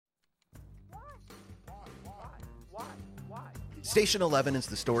Station 11 is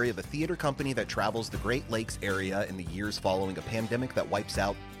the story of a theater company that travels the Great Lakes area in the years following a pandemic that wipes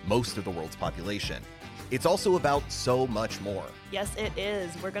out most of the world's population. It's also about so much more. Yes, it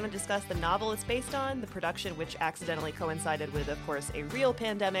is. We're going to discuss the novel it's based on, the production which accidentally coincided with, of course, a real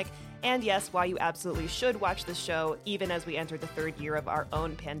pandemic, and yes, why you absolutely should watch this show, even as we enter the third year of our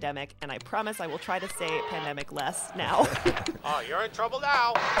own pandemic. And I promise I will try to say pandemic less now. Oh, you're in trouble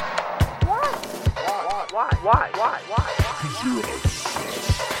now. Why?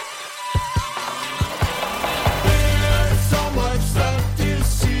 There's so much stuff to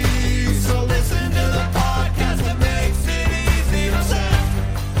see, so listen to the podcast that makes it easy to say.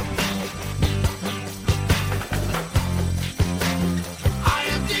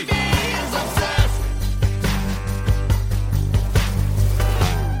 IMDb is obsessed.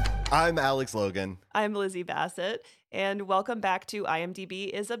 I'm Alex Logan. I'm Lizzie Bassett, and welcome back to IMDb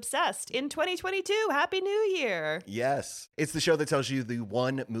is Obsessed in 2022. Happy New Year! Yes, it's the show that tells you the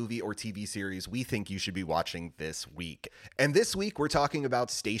one movie or TV series we think you should be watching this week. And this week, we're talking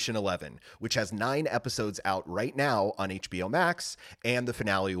about Station 11, which has 9 episodes out right now on HBO Max, and the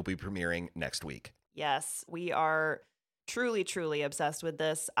finale will be premiering next week. Yes, we are truly, truly obsessed with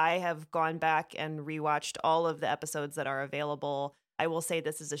this. I have gone back and rewatched all of the episodes that are available. I will say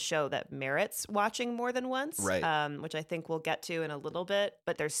this is a show that merits watching more than once, Right. Which I think we'll get to in a little bit.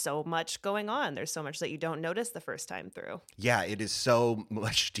 But there's so much going on. There's so much that you don't notice the first time through. Yeah, it is so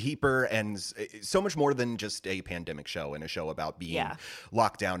much deeper and so much more than just a pandemic show and a show about being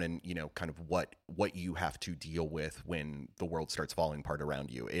locked down and, you know, kind of what you have to deal with when the world starts falling apart around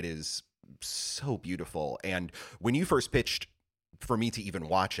you. It is so beautiful. And when you first pitched for me to even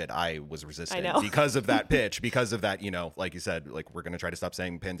watch it, I was resistant because of that pitch, because of that, you know, like you said, like we're going to try to stop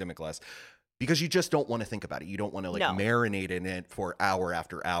saying pandemic less, because you just don't want to think about it. You don't want to marinate in it for hour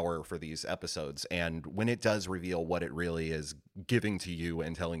after hour for these episodes. And when it does reveal what it really is giving to you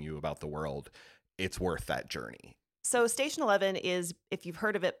and telling you about the world, it's worth that journey. So Station 11 is, if you've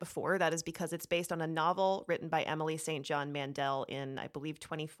heard of it before, that is because it's based on a novel written by Emily St. John Mandel in, I believe,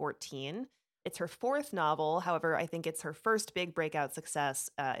 2014. It's her 4th novel. However, I think it's her first big breakout success.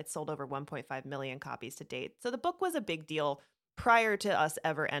 It's sold over 1.5 million copies to date. So the book was a big deal prior to us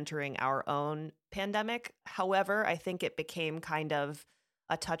ever entering our own pandemic. However, I think it became kind of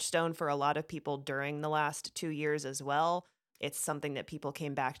a touchstone for a lot of people during the last 2 years as well. It's something that people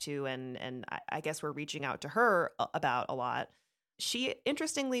came back to, and I guess we're reaching out to her about a lot. She,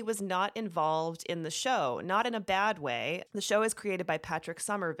 interestingly, was not involved in the show, not in a bad way. The show is created by Patrick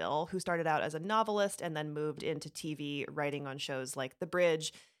Somerville, who started out as a novelist and then moved into TV, writing on shows like The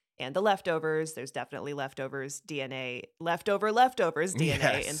Bridge and The Leftovers. There's definitely leftovers DNA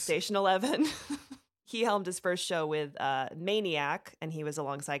in Station 11. He helmed his first show with Maniac, and he was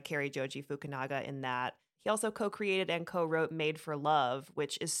alongside Cary Joji Fukunaga in that. He also co-created and co-wrote Made for Love,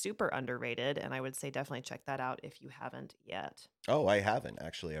 which is super underrated, and I would say definitely check that out if you haven't yet. Oh, I haven't,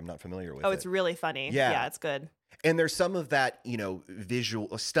 actually. I'm not familiar with it. Oh, it's really funny. Yeah, it's good. And there's some of that, you know,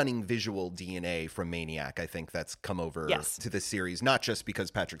 stunning visual DNA from Maniac, I think, that's come over to this series, not just because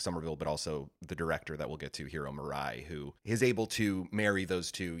Patrick Somerville, but also the director that we'll get to, Hiro Murai, who is able to marry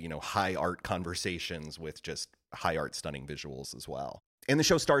those two, you know, high art conversations with just high art stunning visuals as well. And the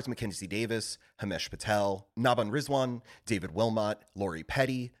show stars Mackenzie Davis, Himesh Patel, Naban Rizwan, David Wilmot, Lori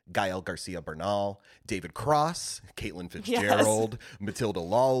Petty, Gael Garcia Bernal, David Cross, Caitlin Fitzgerald, Matilda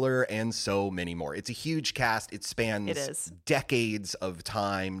Lawler, and so many more. It's a huge cast. It spans decades of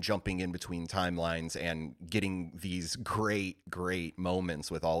time, jumping in between timelines and getting these great, great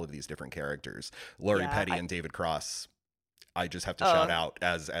moments with all of these different characters. Lori Petty and David Cross, I just have to shout out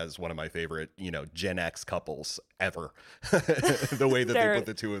as one of my favorite, you know, Gen X couples ever. The way that they put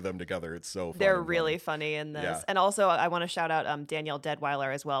the two of them together, it's so fun. They're really funny in this. Yeah. And also, I want to shout out Danielle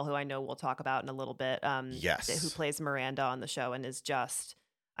Deadweiler as well, who I know we'll talk about in a little bit. Who plays Miranda on the show and is just,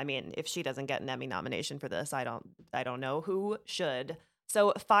 I mean, if she doesn't get an Emmy nomination for this, I don't know who should.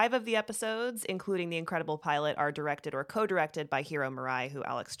 So 5 of the episodes, including the incredible pilot, are directed or co-directed by Hiro Murai, who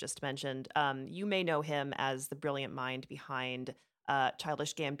Alex just mentioned. You may know him as the brilliant mind behind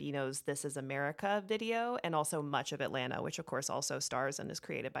Childish Gambino's This Is America video, and also much of Atlanta, which of course also stars and is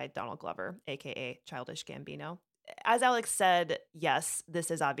created by Donald Glover, aka Childish Gambino. As Alex said, yes, this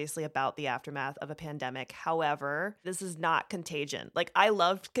is obviously about the aftermath of a pandemic. However, this is not Contagion. Like, I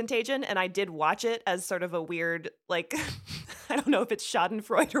loved Contagion, and I did watch it as sort of a weird, like, I don't know if it's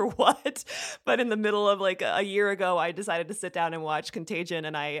Schadenfreude or what, but in the middle of like a year ago, I decided to sit down and watch Contagion,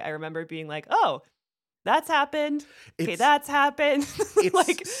 and I remember being like, oh, that's happened. Okay, that's happened. It's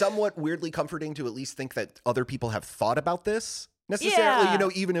like somewhat weirdly comforting to at least think that other people have thought about this. necessarily, Yeah.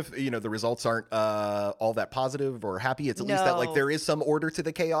 even if, the results aren't all that positive or happy, it's at least that like No. there is some order to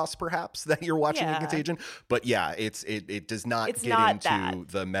the chaos perhaps that you're watching in Yeah. Contagion. But yeah, it does not It's get not into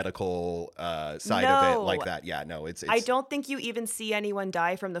that. the medical side of it No. like that. Yeah, no, it's I don't think you even see anyone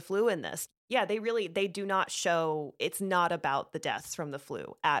die from the flu in this. Yeah, they do not show, it's not about the deaths from the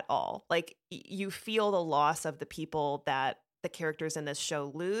flu at all. Like you feel the loss of the people that the characters in this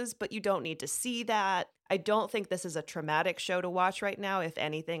show lose, but you don't need to see that. I don't think this is a traumatic show to watch right now. If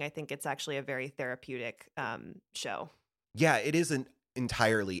anything, I think it's actually a very therapeutic show. Yeah, it isn't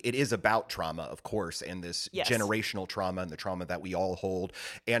entirely. It is about trauma, of course, and this Yes. generational trauma and the trauma that we all hold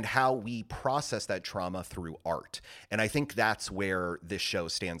and how we process that trauma through art. And I think that's where this show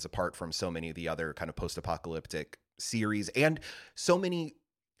stands apart from so many of the other kind of post-apocalyptic series. And so many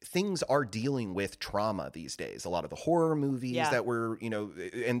things are dealing with trauma these days. A lot of the horror movies Yeah. that were,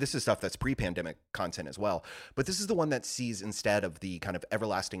 and this is stuff that's pre-pandemic content as well. But this is the one that sees, instead of the kind of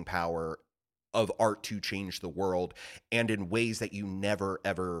everlasting power of art to change the world, and in ways that you never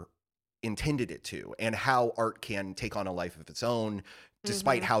ever intended it to, and how art can take on a life of its own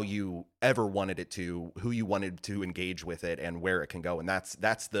despite how you ever wanted it to, who you wanted to engage with it, and where it can go. And that's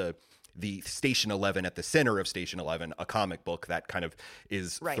the Station 11 at the center of Station 11, a comic book that kind of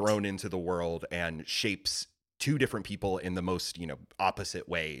is Right. thrown into the world and shapes two different people in the most, opposite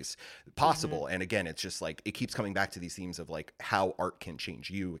ways possible. And again, it's just like, it keeps coming back to these themes of like how art can change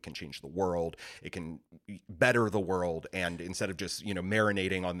you, it can change the world, it can better the world. And instead of just,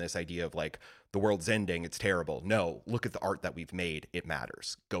 marinating on this idea of like the world's ending, it's terrible. No, look at the art that we've made. It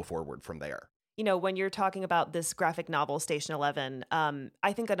matters. Go forward from there. When you're talking about this graphic novel, Station 11,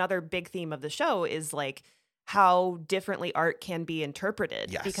 I think another big theme of the show is like how differently art can be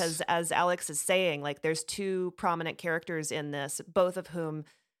interpreted. Yes. Because as Alex is saying, like there's two prominent characters in this, both of whom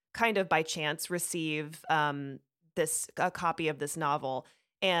kind of by chance receive a copy of this novel.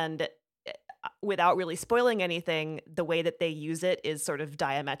 And without really spoiling anything, the way that they use it is sort of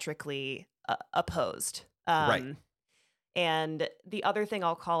diametrically opposed. Right. And the other thing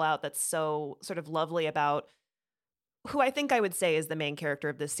I'll call out that's so sort of lovely about who I think I would say is the main character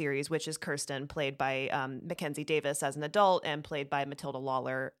of this series, which is Kirsten, played by Mackenzie Davis as an adult and played by Matilda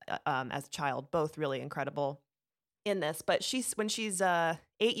Lawler as a child, both really incredible in this. But when she's 8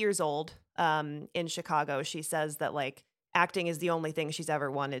 years old in Chicago, she says that like acting is the only thing she's ever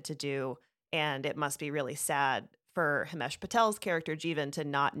wanted to do. And it must be really sad for Himesh Patel's character, Jeevan, to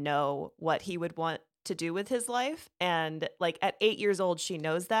not know what he would want to do with his life. And like at 8 years old, she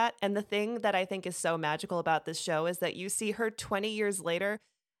knows that. And the thing that I think is so magical about this show is that you see her 20 years later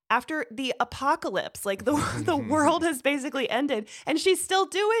after the apocalypse, like the world has basically ended and she's still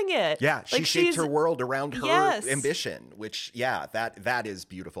doing it. Yeah, she like shaped her world around her Yes. ambition, which that is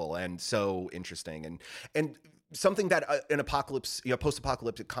beautiful and so interesting, and something that an apocalypse,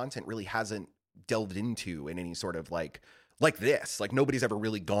 post-apocalyptic content really hasn't delved into in any sort of like this. Like nobody's ever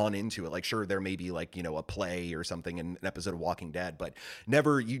really gone into it. Like sure, there may be like, a play or something in an episode of Walking Dead, but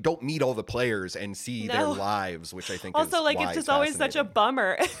you don't meet all the players and see their lives, which I think also is like why it's just always such a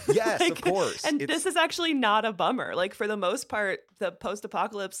bummer. Yes, like, of course. And this is actually not a bummer. Like for the most part, the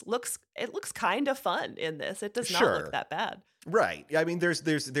post-apocalypse looks kind of fun in this. It does not look that bad. Right. I mean, there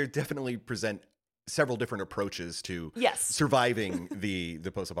definitely present several different approaches to surviving the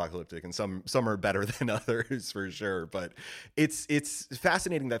post-apocalyptic, and some are better than others for sure. But it's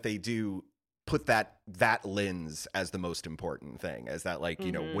fascinating that they do put that lens as the most important thing, as that like,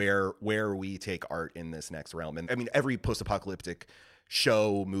 where we take art in this next realm. And I mean, every post-apocalyptic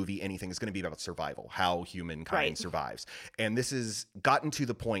show, movie, anything is going to be about survival, how humankind survives. And this has gotten to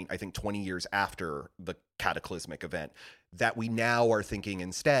the point, I think 20 years after the cataclysmic event, that we now are thinking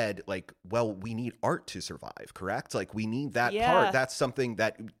instead like, well, we need art to survive, correct? Like we need that part. That's something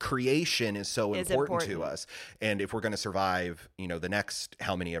that creation is so important to us. And if we're going to survive, the next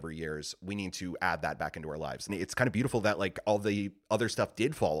how many ever years, we need to add that back into our lives. And it's kind of beautiful that like all the other stuff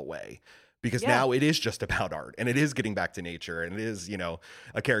did fall away. Because now it is just about art, and it is getting back to nature, and it is,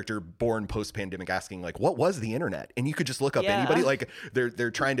 a character born post-pandemic asking like, what was the internet? And you could just look up anybody. Like they're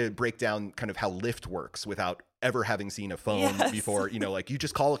trying to break down kind of how Lyft works without ever having seen a phone before, like you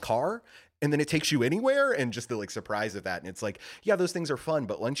just call a car and then it takes you anywhere, and just the like surprise of that. And it's like, yeah, those things are fun,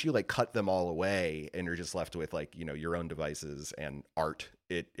 but once you like cut them all away and you're just left with like, your own devices and art,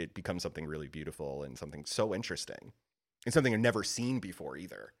 it becomes something really beautiful and something so interesting and something I've never seen before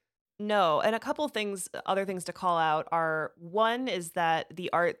either. No, and a couple things, other things to call out are, one is that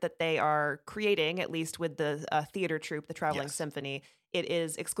the art that they are creating, at least with the theater troupe, the Traveling Symphony, it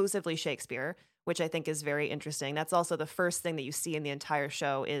is exclusively Shakespeare, which I think is very interesting. That's also the first thing that you see in the entire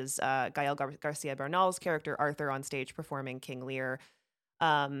show is Gael Garcia Bernal's character Arthur on stage performing King Lear.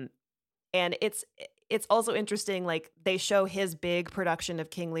 And it's also interesting, like they show his big production of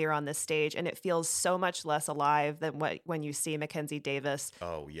King Lear on this stage, and it feels so much less alive than when you see Mackenzie Davis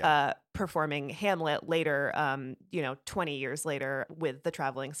performing Hamlet later, 20 years later with the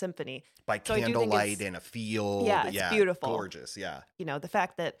Traveling Symphony. By candlelight in a field. Yeah, it's beautiful. Gorgeous, yeah. The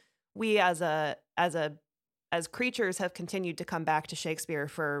fact that we as creatures have continued to come back to Shakespeare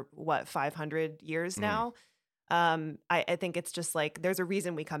for 500 years now. I think it's just like there's a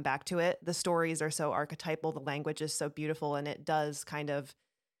reason we come back to it. The stories are so archetypal, the language is so beautiful, and it does kind of,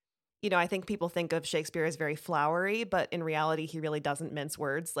 I think people think of Shakespeare as very flowery, but in reality he really doesn't mince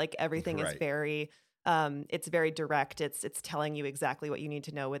words. Like everything is very it's very direct. It's telling you exactly what you need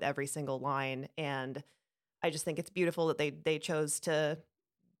to know with every single line, and I just think it's beautiful that they chose to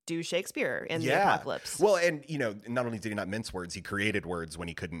do Shakespeare in the apocalypse. Well, and not only did he not mince words, he created words when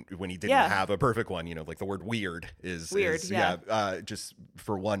he didn't have a perfect one. Like the word weird is weird. Just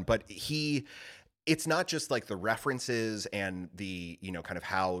for one, but it's not just like the references and the kind of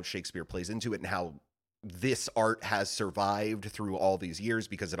how Shakespeare plays into it and how this art has survived through all these years,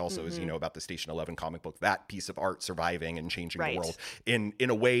 because it also is about the Station 11 comic book, that piece of art surviving and changing the world in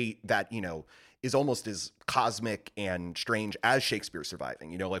a way that is almost as cosmic and strange as Shakespeare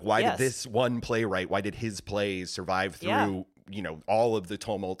surviving. Like why did this one playwright, why did his plays survive through, all of the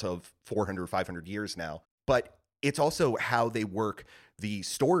tumult of 400, 500 years now? But it's also how they work the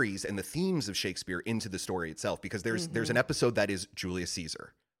stories and the themes of Shakespeare into the story itself, because there's an episode that is Julius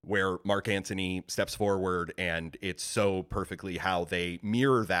Caesar, where Mark Antony steps forward, and it's so perfectly how they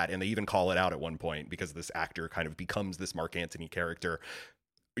mirror that. And they even call it out at one point, because this actor kind of becomes this Mark Antony character,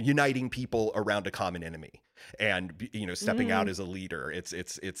 uniting people around a common enemy and stepping out as a leader. It's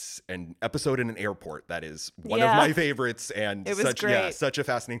an episode in an airport that is one of my favorites, and it was great. Such a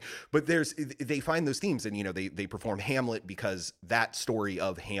fascinating. But they find those themes, and they perform Hamlet because that story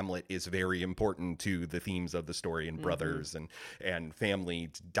of Hamlet is very important to the themes of the story, and brothers and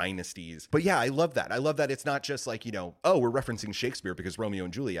family dynasties. But I love that. I love that it's not just like we're referencing Shakespeare because Romeo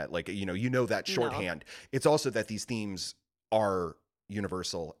and Juliet, like that shorthand. No. It's also that these themes are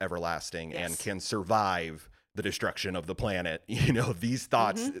universal, everlasting, and can survive the destruction of the planet. These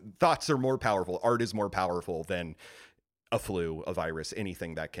thoughts are more powerful. Art is more powerful than a flu, a virus,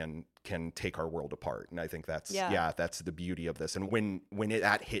 anything that can take our world apart. And I think that's that's the beauty of this. And when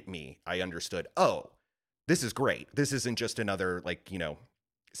that hit me, I understood, this is great. This isn't just another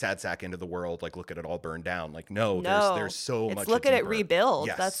sad sack into the world, like look at it all burned down. Like no. There's so much. Look at it rebuild.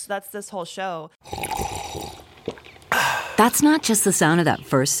 Yes. That's this whole show. That's not just the sound of that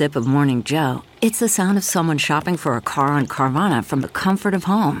first sip of Morning Joe. It's the sound of someone shopping for a car on Carvana from the comfort of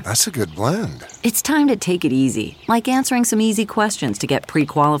home. That's a good blend. It's time to take it easy, like answering some easy questions to get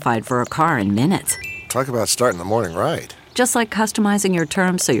pre-qualified for a car in minutes. Talk about starting the morning right. Just like customizing your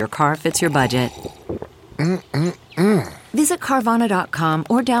terms so your car fits your budget. Visit Carvana.com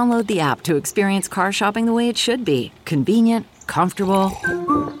or download the app to experience car shopping the way it should be. Convenient, comfortable.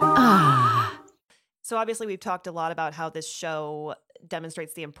 So obviously we've talked a lot about how this show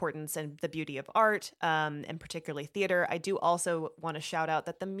demonstrates the importance and the beauty of art, and particularly theater. I do also want to shout out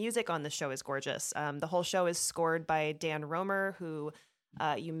that the music on the show is gorgeous. The whole show is scored by Dan Romer, who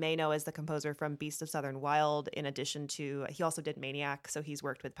you may know as the composer from Beast of Southern Wild, in addition to, he also did Maniac, so he's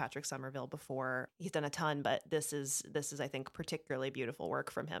worked with Patrick Somerville before. He's done a ton, but this is I think, particularly beautiful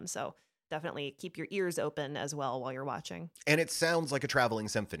work from him. So definitely keep your ears open as well while you're watching. And it sounds like a traveling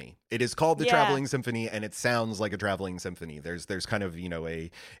symphony. It is called the Traveling Symphony, and it sounds like a traveling symphony. There's kind of, a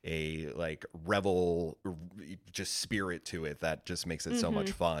like revel just spirit to it that just makes it so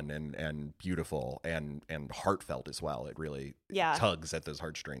much fun and beautiful and heartfelt as well. It really tugs at those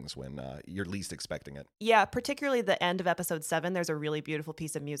heartstrings when you're least expecting it. Yeah, particularly the end of episode 7, there's a really beautiful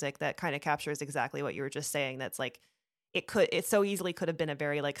piece of music that kind of captures exactly what you were just saying. That's like, it so easily could have been a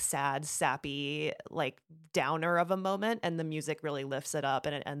very like sad, sappy, like downer of a moment, and the music really lifts it up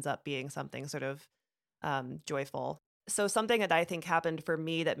and it ends up being something sort of joyful. So something that I think happened for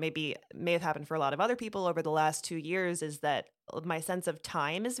me that may have happened for a lot of other people over the last 2 years is that my sense of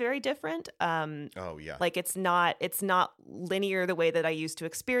time is very different. Like it's not linear the way that I used to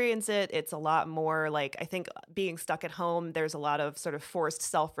experience it. It's a lot more like, I think being stuck at home, there's a lot of sort of forced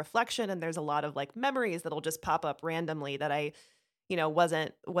self-reflection, and there's a lot of like memories that'll just pop up randomly that I,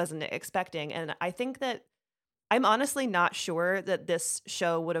 wasn't expecting. And I think that I'm honestly not sure that this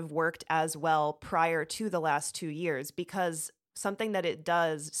show would have worked as well prior to the last 2 years, because something that it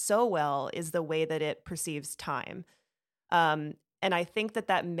does so well is the way that it perceives time. And I think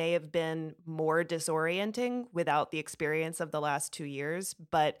that may have been more disorienting without the experience of the last 2 years,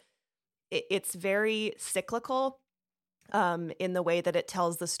 but it's very cyclical in the way that it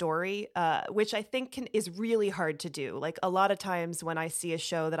tells the story, which I think is really hard to do. Like a lot of times when I see a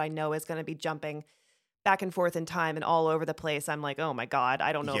show that I know is going to be jumping back and forth in time and all over the place, I'm like, oh my God,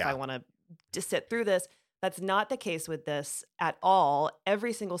 I don't know if I want to sit through this. That's not the case with this at all.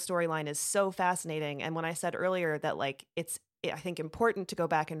 Every single storyline is so fascinating. And when I said earlier that like it's, I think, important to go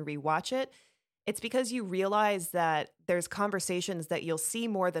back and rewatch it, it's because you realize that there's conversations that you'll see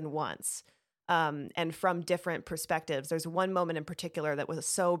more than once, and from different perspectives. There's one moment in particular that was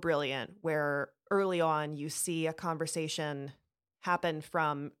so brilliant where early on you see a conversation happen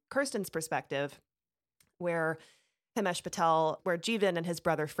from Kirsten's perspective where Himesh Patel, where Jeevan and his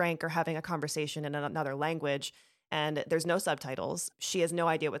brother Frank are having a conversation in another language, and there's no subtitles. She has no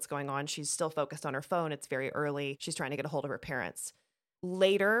idea what's going on. She's still focused on her phone. It's very early. She's trying to get a hold of her parents.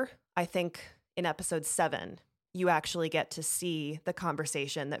 Later, I think in episode 7, you actually get to see the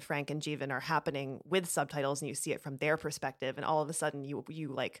conversation that Frank and Jeevan are happening with subtitles, and you see it from their perspective. And all of a sudden you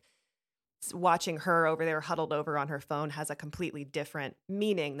like watching her over there huddled over on her phone has a completely different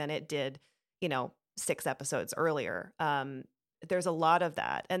meaning than it did, 6 episodes earlier. There's a lot of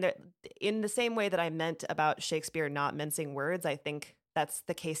that. And in the same way that I meant about Shakespeare not mincing words, I think that's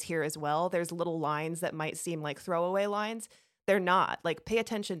the case here as well. There's little lines that might seem like throwaway lines. They're not. Like, pay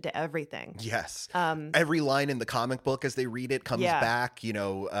attention to everything. Yes. Every line in the comic book as they read it comes back,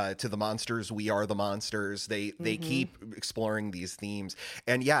 to the monsters. We are the monsters. They keep exploring these themes.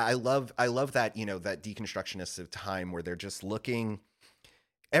 And yeah, I love that, that deconstructionist of time where they're just looking.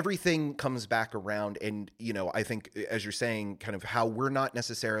 Everything comes back around, and I think, as you're saying, kind of how we're not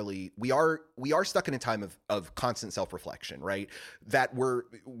necessarily we are stuck in a time of constant self-reflection, right? That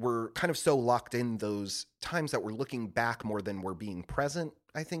we're kind of so locked in those times that we're looking back more than we're being present.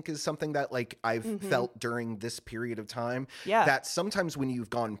 I think is something that like I've felt during this period of time. Yeah, that sometimes when you've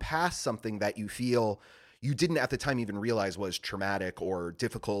gone past something that you feel you didn't at the time even realize was traumatic or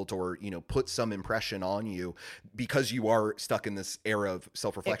difficult or, put some impression on you, because you are stuck in this era of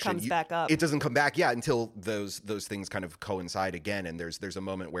self-reflection. It comes back up. It doesn't come back, until those things kind of coincide again. And there's a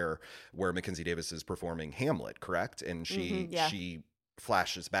moment where Mackenzie Davis is performing Hamlet, correct? And she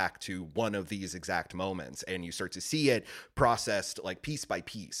flashes back to one of these exact moments, and you start to see it processed like piece by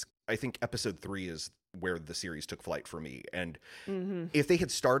piece. I think episode 3 is where the series took flight for me. And if they had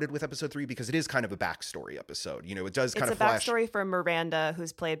started with episode 3, because it is kind of a backstory episode, it does kind of flash. It's a backstory for Miranda,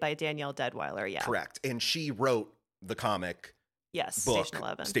 who's played by Danielle Deadwyler. Yeah. Correct. And she wrote the comic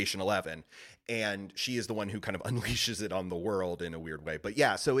book, Station 11. And she is the one who kind of unleashes it on the world in a weird way. But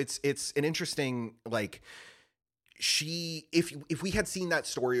yeah, so it's an interesting, like, if we had seen that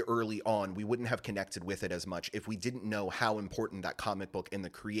story early on, we wouldn't have connected with it as much if we didn't know how important that comic book and the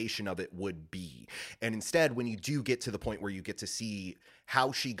creation of it would be. And instead, when you do get to the point where you get to see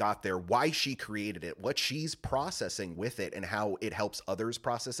how she got there, why she created it, what she's processing with it, and how it helps others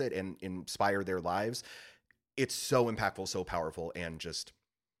process it and inspire their lives, it's so impactful, so powerful, and just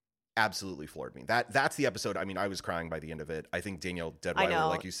absolutely floored me. That's the episode. I mean, I was crying by the end of it. I think Danielle Deadwyler,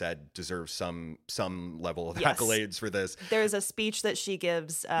 like you said, deserves some level of accolades for this. There's a speech that she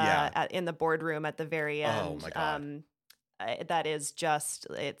gives in the boardroom at the very end. Oh my God. That is just,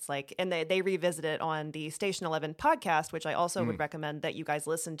 it's like, and they revisit it on the Station 11 podcast, which I also would recommend that you guys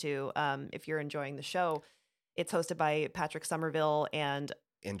listen to if you're enjoying the show. It's hosted by Patrick Somerville and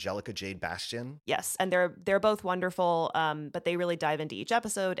Angelica Jade Bastian. Yes, and they're both wonderful, but they really dive into each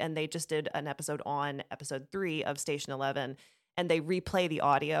episode, and they just did an episode on episode 3 of Station 11, and they replay the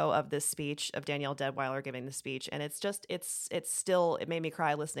audio of this speech of Danielle Deadwyler giving the speech, and it's still, it made me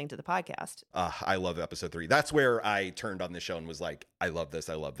cry listening to the podcast. I love episode 3. That's where I turned on the show and was like, I love this,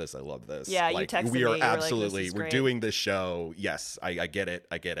 I love this, I love this. Yeah, like, you texted me. We are absolutely, like, we're doing this show. Yes, I get it.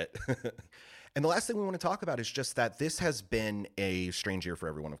 And the last thing we want to talk about is just that this has been a strange year for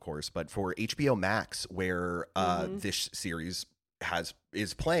everyone, of course, but for HBO Max, where this series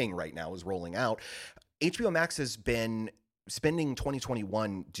is playing right now, is rolling out, HBO Max has been spending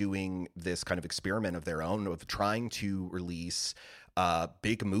 2021 doing this kind of experiment of their own of trying to release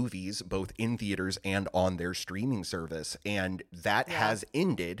big movies both in theaters and on their streaming service. And that has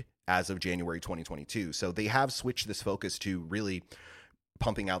ended as of January 2022. So they have switched this focus to really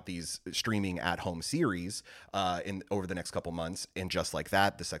pumping out these streaming at-home series over the next couple months. And just like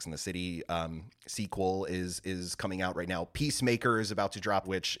that, the Sex and the City sequel is coming out right now. Peacemaker is about to drop,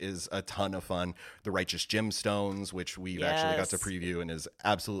 which is a ton of fun. The Righteous Gemstones, which we've actually got to preview and is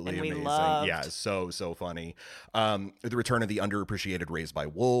absolutely amazing. Loved. Yeah, so funny. The return of the underappreciated Raised by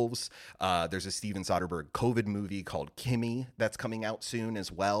Wolves. There's a Steven Soderbergh COVID movie called Kimmy that's coming out soon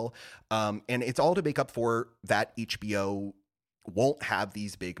as well. And it's all to make up for that HBO won't have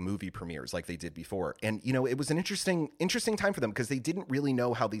these big movie premieres like they did before. And, you know, it was an interesting time for them because they didn't really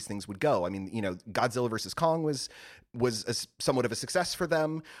know how these things would go. I mean, you know, Godzilla vs. Kong was somewhat of a success for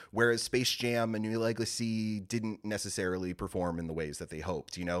them, whereas Space Jam: A New Legacy didn't necessarily perform in the ways that they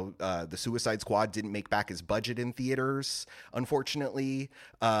hoped. You know, the Suicide Squad didn't make back his budget in theaters, unfortunately.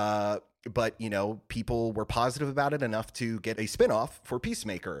 But, you know, people were positive about it enough to get a spinoff for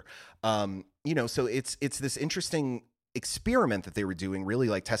Peacemaker. You know, so it's this interesting experiment that they were doing, really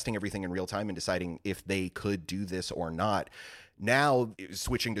like testing everything in real time and deciding if they could do this or not. Now,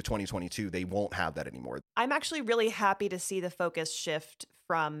 switching to 2022, they won't have that anymore. I'm actually really happy to see the focus shift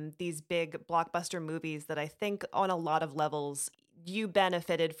from these big blockbuster movies that I think on a lot of levels you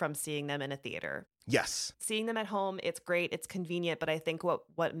benefited from seeing them in a theater. Yes. Seeing them at home, it's great, it's convenient, but I think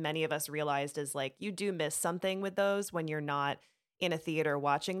what many of us realized is like you do miss something with those when you're not in a theater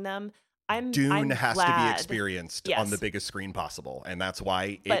watching them. Dune has glad. to be experienced on the biggest screen possible, and that's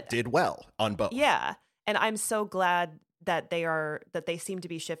why it did well on both. Yeah, and I'm so glad that they seem to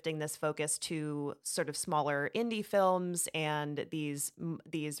be shifting this focus to sort of smaller indie films and these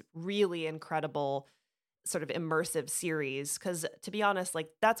really incredible sort of immersive series, because to be honest,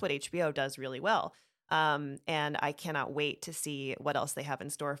 like that's what HBO does really well. And I cannot wait to see what else they have in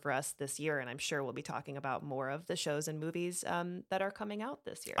store for us this year. And I'm sure we'll be talking about more of the shows and movies that are coming out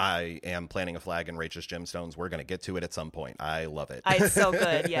this year. I am planting a flag in Righteous Gemstones. We're going to get to it at some point. I love it. It's so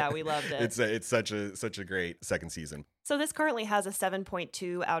good. Yeah, we loved it. It's such a great second season. So this currently has a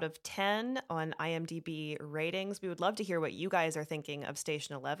 7.2 out of 10 on IMDb ratings. We would love to hear what you guys are thinking of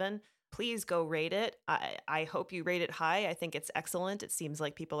Station 11. Please go rate it. I hope you rate it high. I think it's excellent. It seems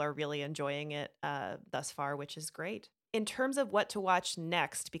like people are really enjoying it thus far, which is great. In terms of what to watch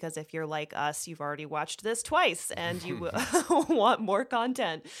next, because if you're like us, you've already watched this twice and you want more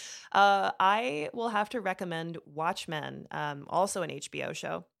content, I will have to recommend Watchmen, also an HBO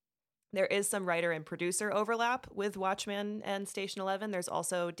show. There is some writer and producer overlap with Watchmen and Station 11. There's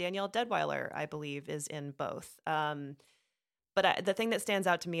also Danielle Deadwyler, I believe, is in both. But the thing that stands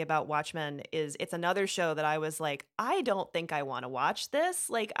out to me about Watchmen is it's another show that I was like, I don't think I want to watch this.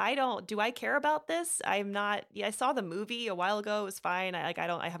 Like, do I care about this? I'm not. Yeah, I saw the movie a while ago. It was fine. I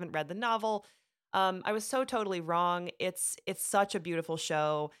haven't read the novel. I was so totally wrong. It's such a beautiful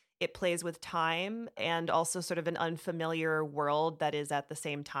show. It plays with time and also sort of an unfamiliar world that is at the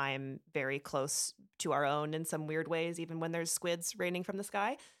same time very close to our own in some weird ways, even when there's squids raining from the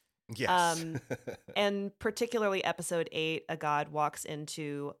sky. Yes. And particularly episode 8, a god walks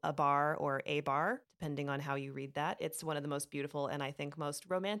into a bar or a bar, depending on how you read that. It's one of the most beautiful and I think most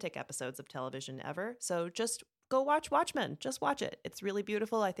romantic episodes of television ever. So just go watch Watchmen. Just watch it. It's really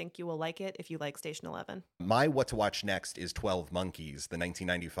beautiful. I think you will like it if you like Station 11. My what to watch next is 12 Monkeys, the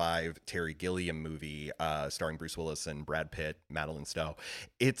 1995 Terry Gilliam movie starring Bruce Willis and Brad Pitt, Madeline Stowe.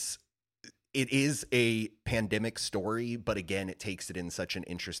 It is a pandemic story, but again, it takes it in such an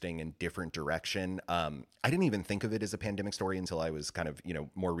interesting and different direction. I didn't even think of it as a pandemic story until I was kind of,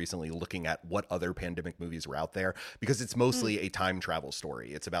 more recently looking at what other pandemic movies were out there, because it's mostly a time travel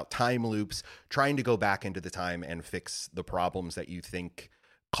story. It's about time loops, trying to go back into the time and fix the problems that you think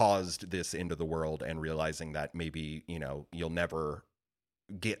caused this into the world, and realizing that maybe, you'll never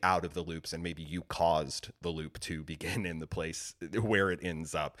get out of the loops and maybe you caused the loop to begin in the place where it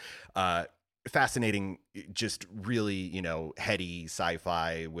ends up. Fascinating, just really, heady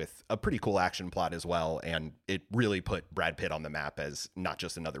sci-fi with a pretty cool action plot as well. And it really put Brad Pitt on the map as not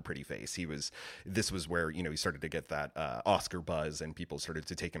just another pretty face. This was where, he started to get that Oscar buzz, and people started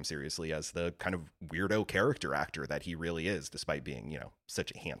to take him seriously as the kind of weirdo character actor that he really is, despite being,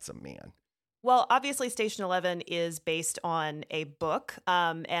 such a handsome man. Well, obviously, Station 11 is based on a book,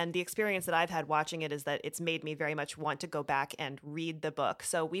 and the experience that I've had watching it is that it's made me very much want to go back and read the book.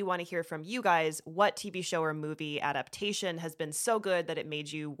 So we want to hear from you guys. What TV show or movie adaptation has been so good that it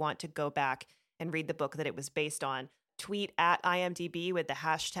made you want to go back and read the book that it was based on? Tweet at IMDb with the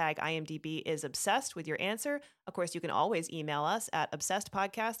hashtag IMDbIsObsessed with your answer. Of course, you can always email us at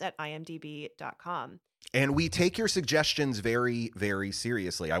obsessedpodcast@imdb.com. And we take your suggestions very, very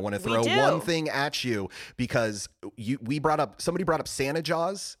seriously. I want to throw do. one thing at you because somebody brought up Santa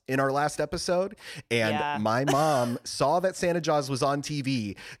Jaws in our last episode, and my mom saw that Santa Jaws was on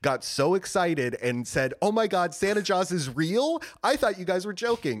TV, got so excited and said, "Oh my God, Santa Jaws is real? I thought you guys were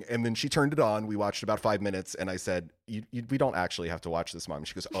joking." And then she turned it on. We watched about 5 minutes, and I said, we don't actually have to watch this, Mom.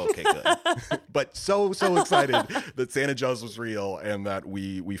 She goes, "Oh, okay, good." But so excited that Santa Jaws was real and that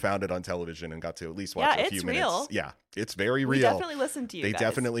we found it on television and got to at least watch a few minutes. Real. Yeah, it's very real. We definitely listened to you They guys.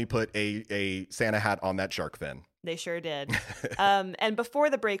 definitely put a Santa hat on that shark fin. They sure did. And before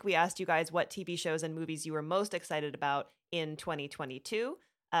the break, we asked you guys what TV shows and movies you were most excited about in 2022.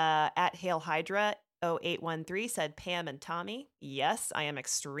 At Hail Hydra 0813 said Pam and Tommy. Yes, I am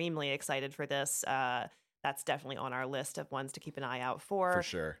extremely excited for this. That's definitely on our list of ones to keep an eye out for. For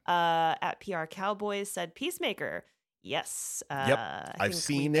sure. At PR Cowboys said Peacemaker. Yes. Yep. I've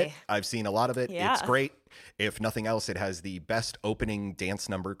seen it. I've seen a lot of it. Yeah. It's great. If nothing else, it has the best opening dance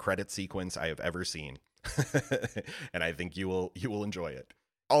number credit sequence I have ever seen. And I think you will enjoy it.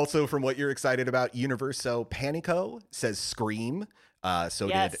 Also, from what you're excited about, Universo Panico says Scream. So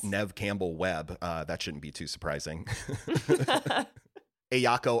did Nev Campbell Webb. That shouldn't be too surprising.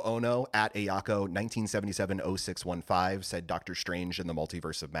 Ayako Ono at Ayako 1977-0615 said Doctor Strange in the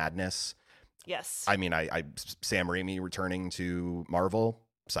Multiverse of Madness. Yes. I mean, I Sam Raimi returning to Marvel,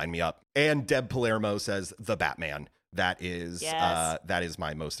 sign me up. And Deb Palermo says The Batman. That is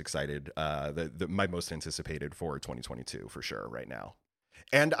my most excited, my most anticipated for 2022 for sure right now.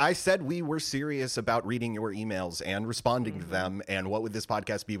 And I said we were serious about reading your emails and responding to them. And what would this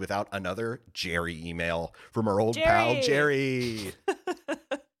podcast be without another Jerry email from our old pal, Jerry?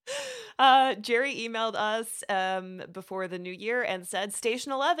 Jerry emailed us before the new year and said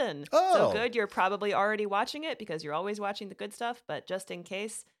Station 11. Oh. So good. You're probably already watching it because you're always watching the good stuff. But just in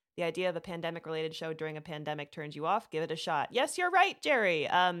case the idea of a pandemic-related show during a pandemic turns you off, give it a shot. Yes, you're right, Jerry.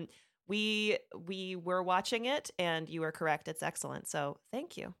 We were watching it, and you were correct. It's excellent. So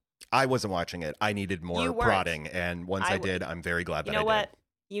thank you. I wasn't watching it. I needed more prodding. And once I did, I'm very glad that I did. You know what?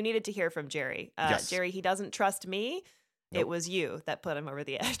 You needed to hear from Jerry. Yes. Jerry, he doesn't trust me. Nope. It was you that put him over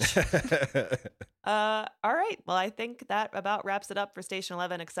the edge. All right. Well, I think that about wraps it up for Station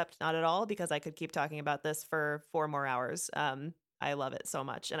 11, except not at all, because I could keep talking about this for 4 more hours. I love it so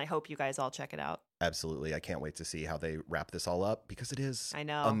much, and I hope you guys all check it out. Absolutely. I can't wait to see how they wrap this all up because it is I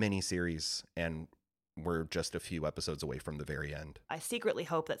know. a mini series, and we're just a few episodes away from the very end. I secretly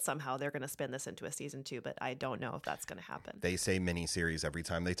hope that somehow they're going to spin this into a season 2, but I don't know if that's going to happen. They say mini series every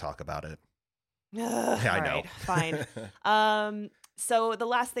time they talk about it. I know. Fine. So the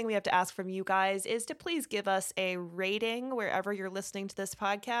last thing we have to ask from you guys is to please give us a rating wherever you're listening to this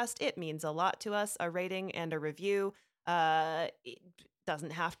podcast. It means a lot to us, a rating and a review. It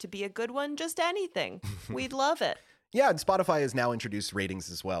doesn't have to be a good one, just anything. We'd love it. Yeah, and Spotify has now introduced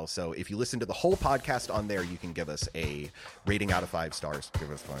ratings as well. So if you listen to the whole podcast on there, you can give us a rating out of 5 stars.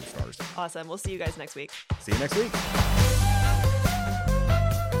 Give us 5 stars. Awesome. We'll see you guys next week. See you next week.